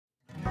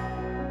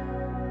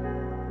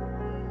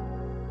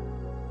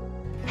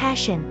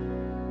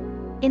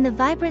Passion. In the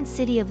vibrant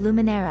city of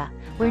Luminera,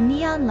 where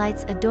neon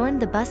lights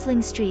adorned the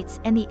bustling streets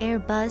and the air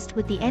buzzed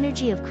with the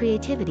energy of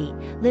creativity,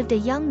 lived a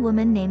young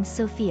woman named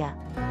Sophia.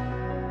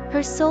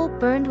 Her soul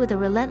burned with a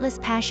relentless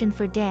passion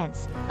for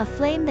dance, a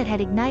flame that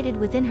had ignited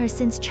within her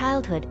since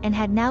childhood and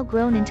had now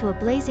grown into a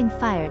blazing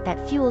fire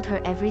that fueled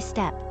her every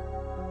step.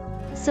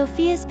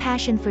 Sophia's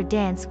passion for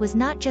dance was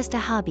not just a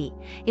hobby,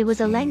 it was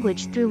a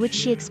language through which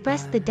she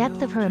expressed the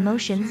depth of her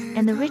emotions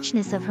and the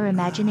richness of her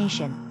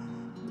imagination.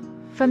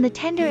 From the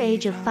tender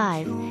age of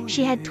 5,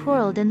 she had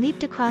twirled and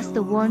leaped across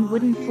the worn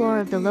wooden floor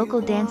of the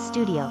local dance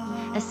studio,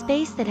 a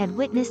space that had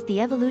witnessed the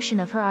evolution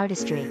of her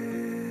artistry.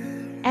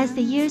 As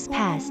the years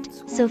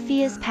passed,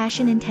 Sophia's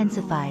passion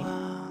intensified.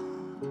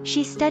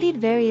 She studied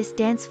various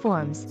dance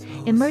forms,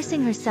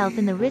 immersing herself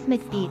in the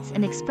rhythmic beats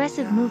and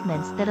expressive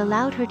movements that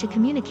allowed her to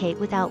communicate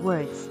without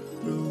words.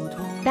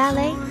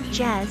 Ballet,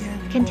 jazz,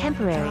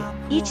 contemporary,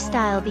 each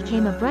style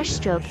became a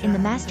brushstroke in the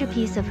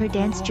masterpiece of her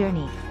dance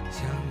journey.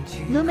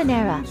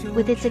 Luminera,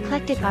 with its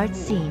eclectic arts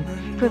scene,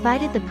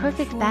 provided the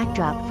perfect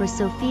backdrop for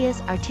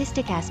Sophia's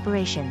artistic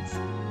aspirations.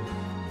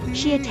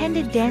 She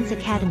attended dance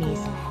academies,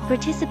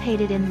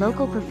 participated in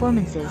local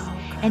performances,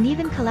 and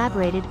even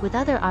collaborated with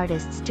other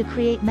artists to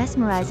create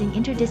mesmerizing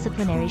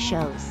interdisciplinary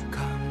shows.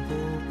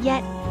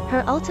 Yet,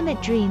 her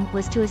ultimate dream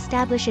was to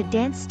establish a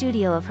dance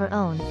studio of her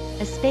own,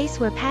 a space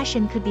where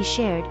passion could be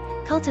shared,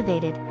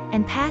 cultivated,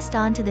 and passed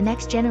on to the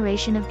next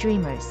generation of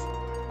dreamers.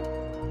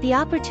 The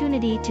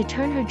opportunity to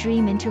turn her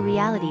dream into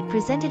reality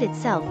presented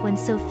itself when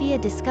Sophia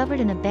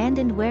discovered an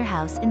abandoned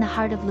warehouse in the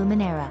heart of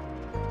Luminera.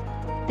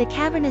 The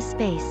cavernous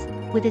space,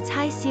 with its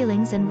high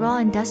ceilings and raw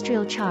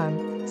industrial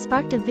charm,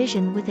 sparked a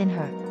vision within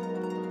her.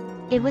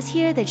 It was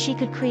here that she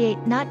could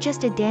create not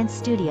just a dance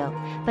studio,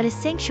 but a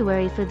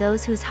sanctuary for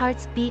those whose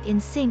hearts beat in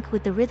sync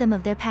with the rhythm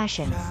of their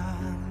passions.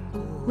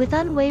 With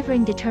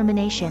unwavering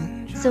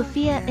determination,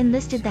 Sophia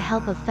enlisted the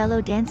help of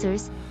fellow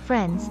dancers,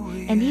 friends,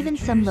 and even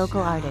some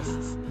local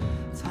artists.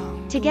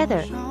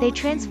 Together, they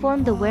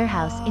transformed the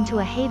warehouse into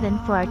a haven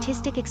for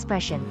artistic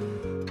expression.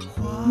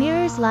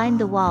 Mirrors lined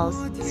the walls,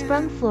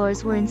 sprung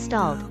floors were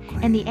installed,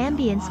 and the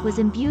ambience was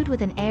imbued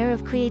with an air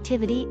of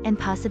creativity and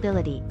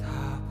possibility.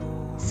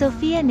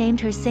 Sophia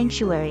named her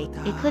sanctuary,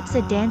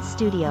 Eclipsa Dance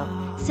Studio,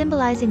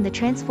 symbolizing the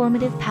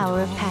transformative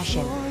power of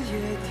passion.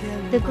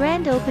 The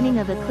grand opening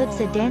of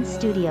Eclipsa Dance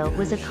Studio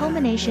was a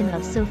culmination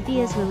of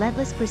Sophia's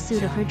relentless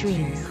pursuit of her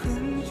dreams.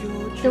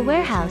 The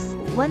warehouse,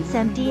 once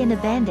empty and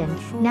abandoned,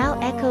 now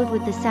echoed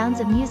with the sounds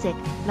of music,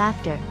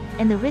 laughter,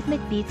 and the rhythmic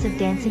beats of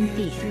dancing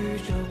feet.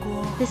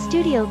 The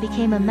studio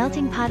became a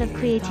melting pot of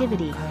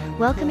creativity,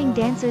 welcoming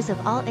dancers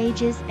of all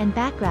ages and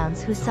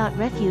backgrounds who sought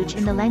refuge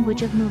in the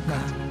language of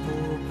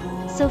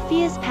movement.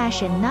 Sophia's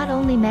passion not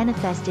only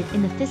manifested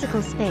in the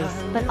physical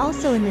space but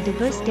also in the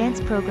diverse dance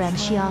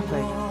programs she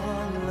offered.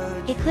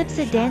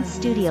 Eclipsa Dance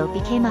Studio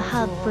became a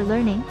hub for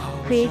learning,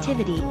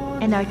 creativity,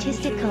 and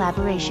artistic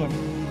collaboration.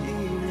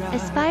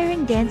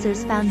 Aspiring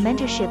dancers found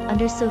mentorship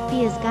under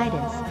Sophia's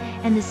guidance,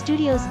 and the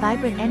studio's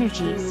vibrant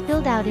energy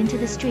spilled out into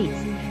the streets,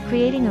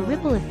 creating a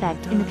ripple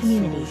effect in the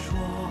community.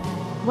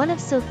 One of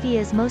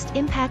Sophia's most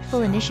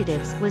impactful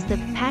initiatives was the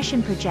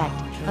Passion Project,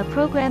 a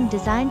program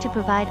designed to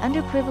provide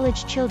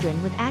underprivileged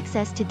children with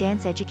access to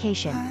dance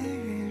education.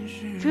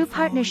 Through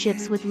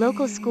partnerships with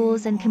local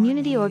schools and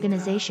community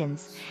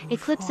organizations,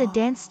 Eclipsa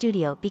Dance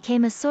Studio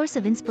became a source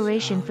of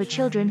inspiration for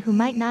children who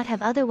might not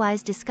have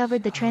otherwise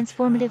discovered the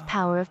transformative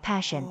power of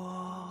passion.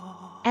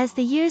 As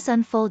the years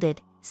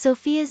unfolded,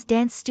 Sophia's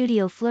dance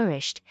studio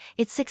flourished,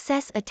 its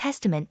success a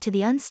testament to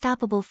the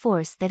unstoppable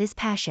force that is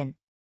passion.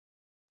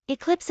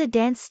 Eclipsa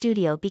Dance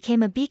Studio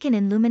became a beacon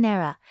in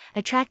Luminera,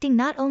 attracting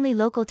not only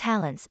local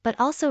talents but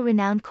also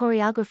renowned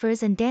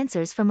choreographers and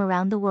dancers from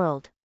around the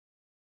world.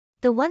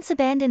 The once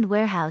abandoned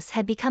warehouse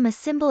had become a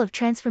symbol of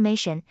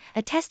transformation,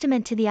 a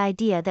testament to the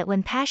idea that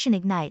when passion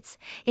ignites,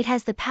 it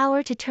has the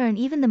power to turn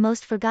even the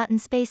most forgotten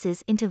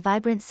spaces into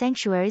vibrant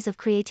sanctuaries of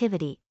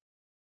creativity.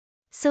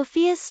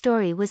 Sophia's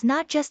story was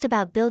not just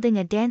about building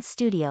a dance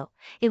studio,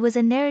 it was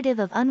a narrative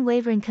of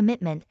unwavering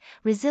commitment,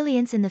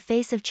 resilience in the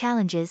face of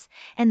challenges,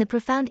 and the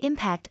profound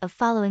impact of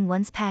following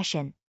one's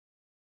passion.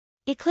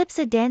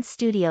 Eclipsa Dance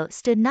Studio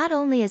stood not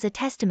only as a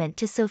testament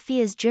to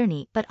Sophia's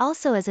journey but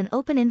also as an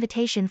open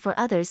invitation for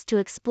others to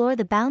explore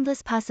the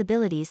boundless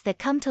possibilities that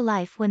come to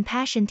life when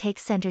passion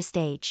takes center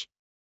stage.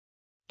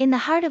 In the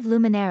heart of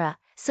Luminera,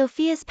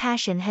 Sophia's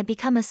passion had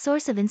become a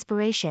source of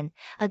inspiration,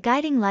 a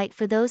guiding light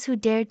for those who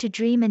dared to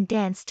dream and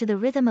dance to the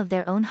rhythm of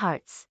their own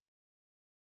hearts.